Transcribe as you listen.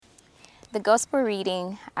The Gospel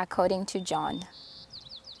reading according to John.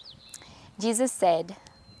 Jesus said,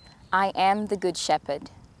 "I am the good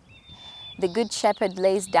shepherd. The good shepherd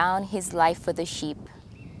lays down his life for the sheep.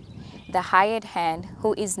 The hired hand,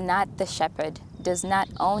 who is not the shepherd, does not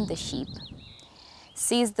own the sheep,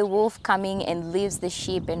 sees the wolf coming and leaves the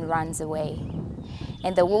sheep and runs away.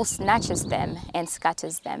 And the wolf snatches them and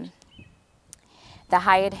scatters them. The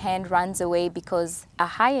hired hand runs away because a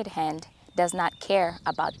hired hand does not care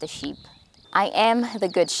about the sheep. I am the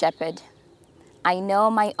good shepherd. I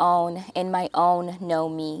know my own, and my own know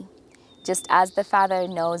me, just as the Father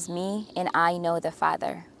knows me, and I know the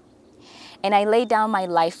Father. And I lay down my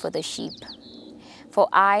life for the sheep. For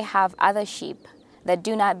I have other sheep that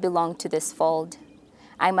do not belong to this fold.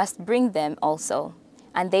 I must bring them also,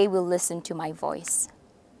 and they will listen to my voice.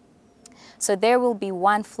 So there will be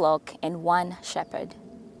one flock and one shepherd.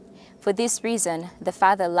 For this reason, the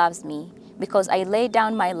Father loves me, because I lay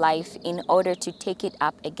down my life in order to take it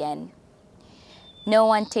up again. No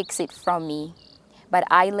one takes it from me, but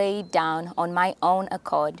I lay it down on my own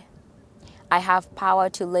accord. I have power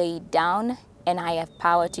to lay it down, and I have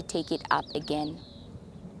power to take it up again.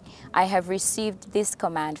 I have received this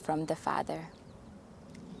command from the Father."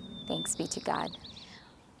 Thanks be to God.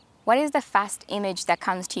 What is the first image that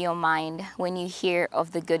comes to your mind when you hear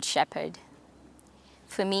of the Good Shepherd?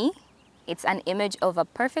 For me, it's an image of a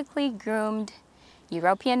perfectly groomed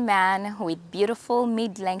European man with beautiful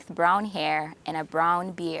mid-length brown hair and a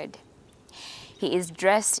brown beard. He is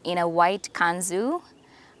dressed in a white kanzu,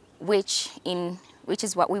 which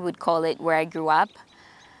is what we would call it where I grew up.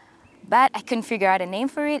 But I couldn't figure out a name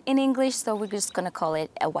for it in English, so we're just gonna call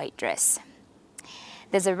it a white dress.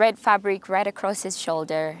 There's a red fabric right across his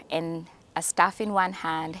shoulder and a staff in one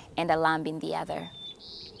hand and a lamb in the other.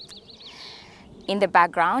 In the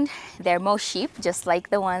background, there are more sheep, just like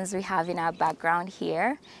the ones we have in our background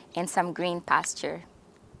here, and some green pasture.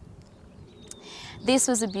 This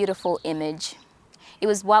was a beautiful image. It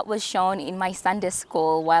was what was shown in my Sunday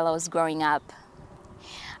school while I was growing up.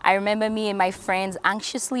 I remember me and my friends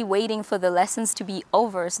anxiously waiting for the lessons to be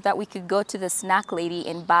over so that we could go to the snack lady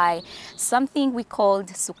and buy something we called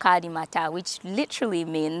sukari mata, which literally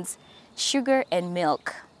means sugar and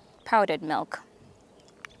milk, powdered milk.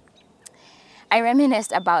 I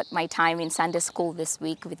reminisced about my time in Sunday school this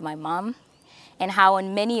week with my mom and how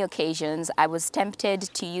on many occasions I was tempted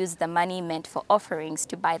to use the money meant for offerings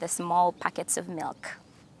to buy the small packets of milk.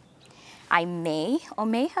 I may or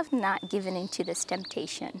may have not given in to this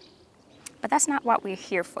temptation, but that's not what we're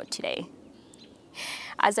here for today.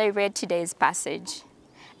 As I read today's passage,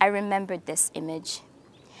 I remembered this image,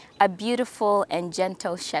 a beautiful and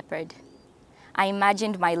gentle shepherd. I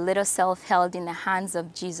imagined my little self held in the hands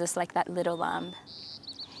of Jesus like that little lamb.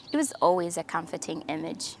 It was always a comforting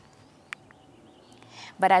image.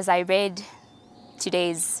 But as I read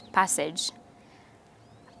today's passage,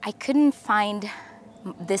 I couldn't find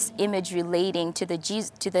this image relating to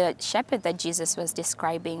the shepherd that Jesus was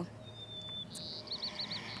describing.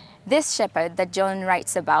 This shepherd that John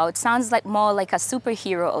writes about sounds more like a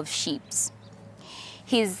superhero of sheep.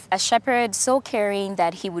 He's a shepherd so caring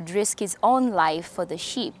that he would risk his own life for the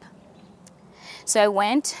sheep. So I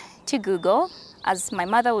went to Google, as my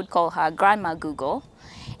mother would call her, Grandma Google,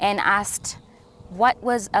 and asked what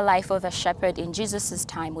was a life of a shepherd in Jesus'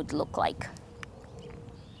 time would look like.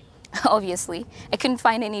 Obviously, I couldn't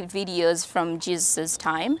find any videos from Jesus'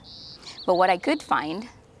 time, but what I could find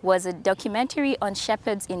was a documentary on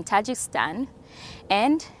shepherds in Tajikistan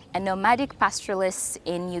and a nomadic pastoralist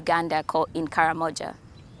in Uganda called in Karamoja.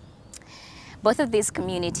 Both of these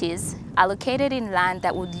communities are located in land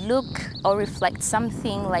that would look or reflect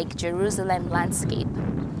something like Jerusalem landscape,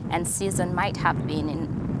 and season might have been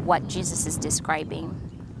in what Jesus is describing.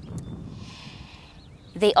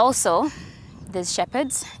 These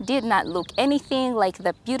shepherds did not look anything like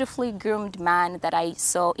the beautifully groomed man that I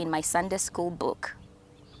saw in my Sunday school book.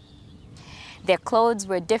 Their clothes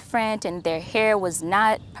were different and their hair was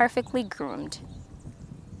not perfectly groomed.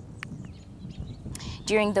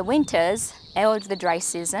 During the winters or the dry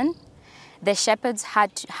season, the shepherds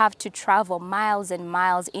have to travel miles and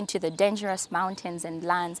miles into the dangerous mountains and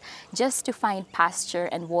lands just to find pasture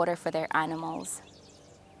and water for their animals.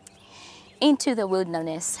 Into the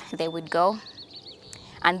wilderness they would go,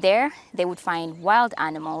 and there they would find wild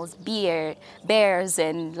animals, bears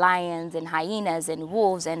and lions and hyenas and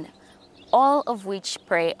wolves, and all of which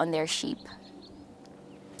prey on their sheep.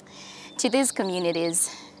 To these communities,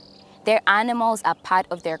 their animals are part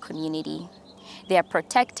of their community. They are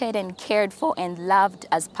protected and cared for and loved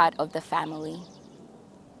as part of the family.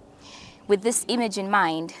 With this image in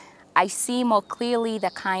mind, I see more clearly the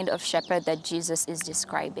kind of shepherd that Jesus is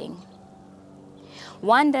describing.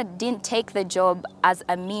 one that didn't take the job as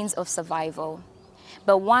a means of survival,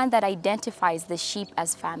 but one that identifies the sheep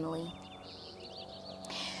as family.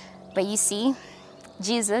 But you see,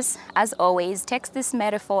 Jesus, as always, takes this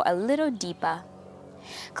metaphor a little deeper,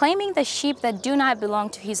 claiming the sheep that do not belong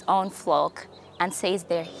to his own flock and says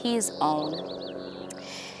they're his own.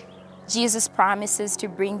 Jesus promises to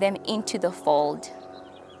bring them into the fold.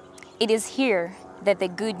 It is here that the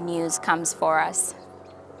good news comes for us.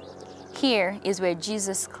 Here is where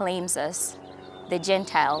Jesus claims us, the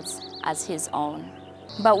Gentiles, as his own.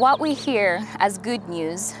 But what we hear as good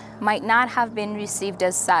news might not have been received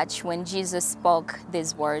as such when Jesus spoke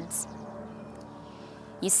these words.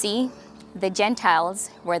 You see, the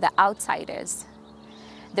Gentiles were the outsiders.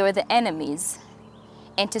 They were the enemies.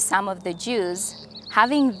 And to some of the Jews,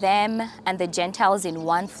 having them and the Gentiles in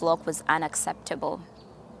one flock was unacceptable.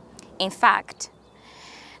 In fact,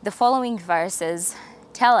 the following verses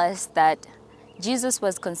tell us that Jesus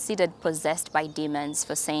was considered possessed by demons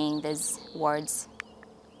for saying these words.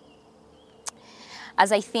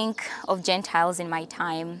 As I think of Gentiles in my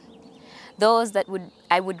time, those that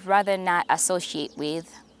I would rather not associate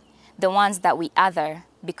with, the ones that we other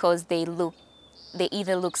because they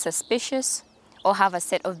either look suspicious or have a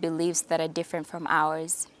set of beliefs that are different from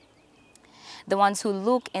ours. The ones who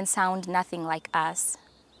look and sound nothing like us.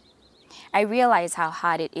 I realize how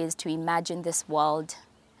hard it is to imagine this world,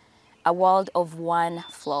 a world of one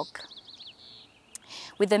flock.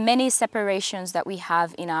 With the many separations that we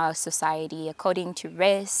have in our society according to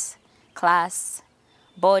race, class,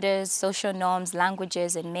 borders, social norms,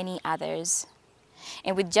 languages, and many others.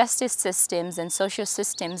 And with justice systems and social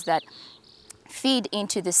systems that feed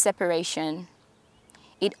into this separation,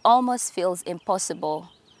 it almost feels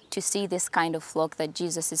impossible to see this kind of flock that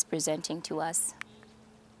Jesus is presenting to us.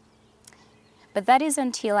 But that is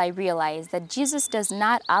until I realize that Jesus does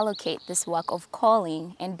not allocate this work of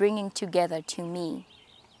calling and bringing together to me.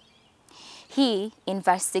 He, in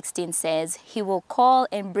verse 16 says, he will call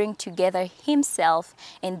and bring together himself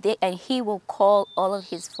and he will call all of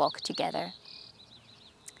his flock together.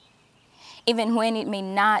 Even when it may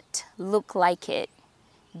not look like it,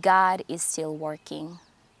 God is still working.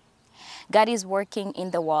 God is working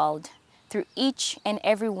in the world through each and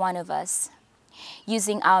every one of us,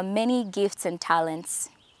 using our many gifts and talents,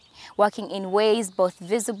 working in ways both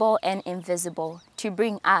visible and invisible to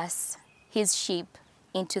bring us, his sheep,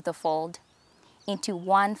 into the fold, into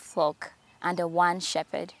one flock under one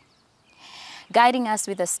shepherd, guiding us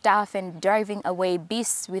with a staff and driving away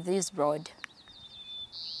beasts with his rod.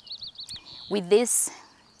 With this,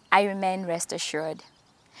 I remain rest assured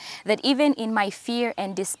that even in my fear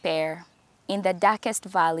and despair, in the darkest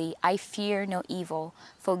valley, I fear no evil,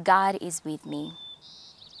 for God is with me.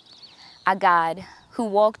 A God who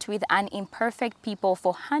walked with an imperfect people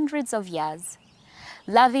for hundreds of years,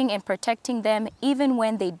 loving and protecting them even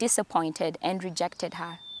when they disappointed and rejected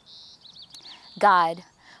her. God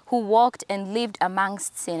who walked and lived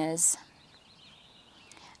amongst sinners.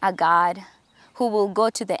 A God who will go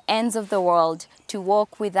to the ends of the world to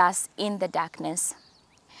walk with us in the darkness,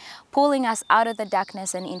 pulling us out of the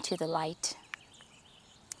darkness and into the light.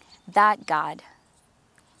 That God,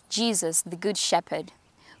 Jesus, the Good Shepherd,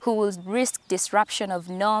 who will risk disruption of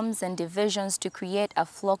norms and divisions to create a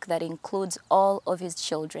flock that includes all of his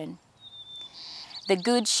children. The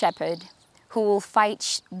Good Shepherd, who will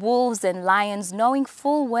fight wolves and lions, knowing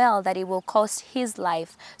full well that it will cost his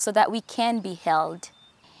life so that we can be held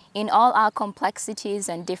in all our complexities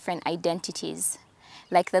and different identities,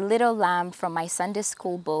 like the little lamb from my Sunday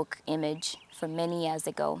school book image from many years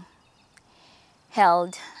ago.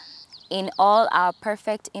 Held in all our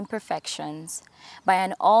perfect imperfections by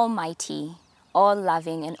an almighty,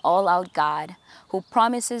 all-loving, and all-out God who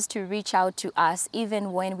promises to reach out to us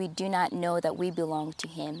even when we do not know that we belong to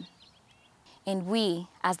him. And we,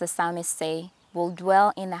 as the psalmists say, will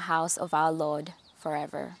dwell in the house of our Lord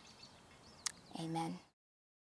forever. Amen.